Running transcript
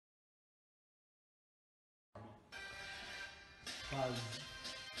Buzz.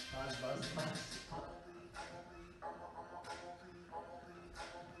 Buzz, buzz, buzz.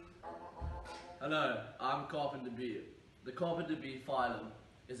 Hello, I'm Carpenter Bee. The Carpenter Bee phylum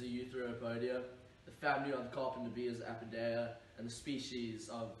is a Eutheropodia. The family of the Carpenter Bee is Apodea, and the species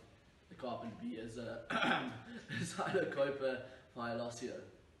of the Carpenter Bee is Xylocopa phyllosia.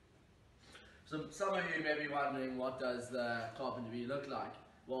 So some of you may be wondering, what does the Carpenter Bee look like?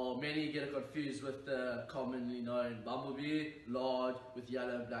 Well, many get it confused with the commonly known bumblebee, large with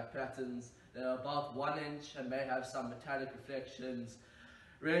yellow and black patterns. They're about 1 inch and may have some metallic reflections,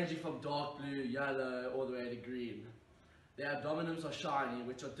 ranging from dark blue, yellow, all the way to green. Their abdominals are shiny,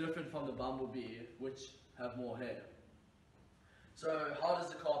 which are different from the bumblebee, which have more hair. So how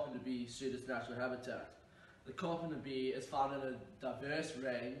does the Carpenter Bee suit its natural habitat? The Carpenter Bee is found in a diverse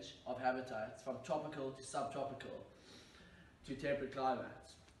range of habitats, from tropical to subtropical to temperate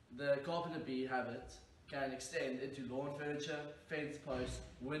climates. The Carpenter Bee habit can extend into lawn furniture, fence posts,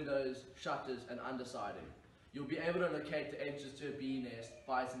 windows, shutters and undersiding. You'll be able to locate the entrance to a bee nest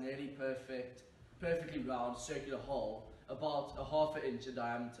by its nearly perfectly round circular hole about a ½ inch in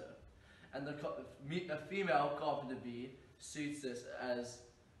diameter. And a female Carpenter Bee suits this, as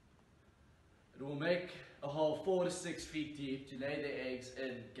it will make a hole 4 to 6 feet deep to lay their eggs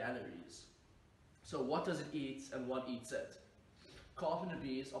in galleries. So what does it eat and what eats it? Carpenter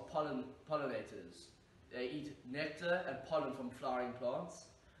bees are pollinators. They eat nectar and pollen from flowering plants.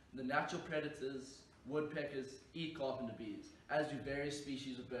 The natural predators, woodpeckers, eat carpenter bees, as do various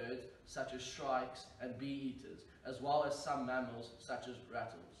species of birds such as shrikes and bee eaters, as well as some mammals such as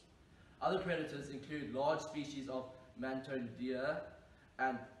rattles. Other predators include large species of Mantodea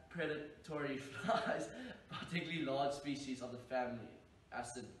and predatory flies, particularly large species of the family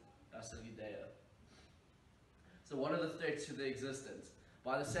Acididae. So what are the threats to their existence?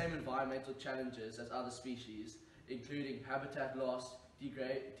 By the same environmental challenges as other species, including habitat loss,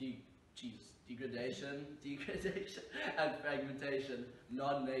 degradation, and fragmentation,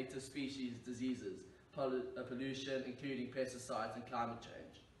 non-native species diseases, pollution, including pesticides, and climate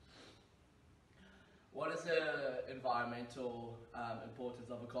change. What is the environmental importance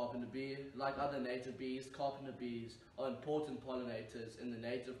of a carpenter bee? Like other native bees, carpenter bees are important pollinators in the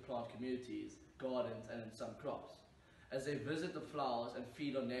native plant communities, gardens, and in some crops. As they visit the flowers and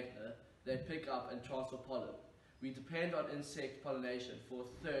feed on nectar, they pick up and transfer pollen. We depend on insect pollination for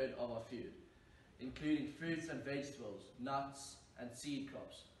a third of our food, including fruits and vegetables, nuts, and seed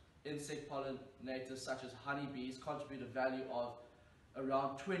crops. Insect pollinators such as honeybees contribute a value of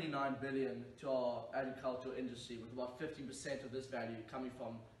around 29 billion to our agricultural industry, with about 15% of this value coming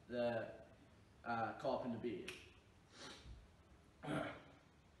from the carpenter bee.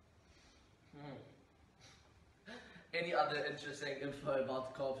 Any other interesting info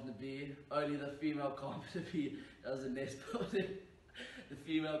about the carpenter bee? Only the female carpenter bee does the nest building. The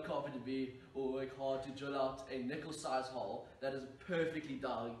female carpenter bee will work hard to drill out a nickel-sized hole that is perfectly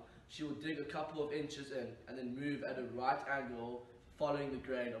dug. She will dig a couple of inches in and then move at a right angle following the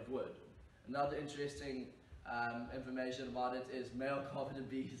grain of wood. Another interesting information about it is male carpenter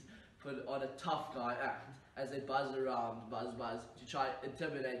bees put on a tough guy act as they buzz around, buzz, to try to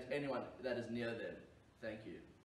intimidate anyone that is near them. Thank you.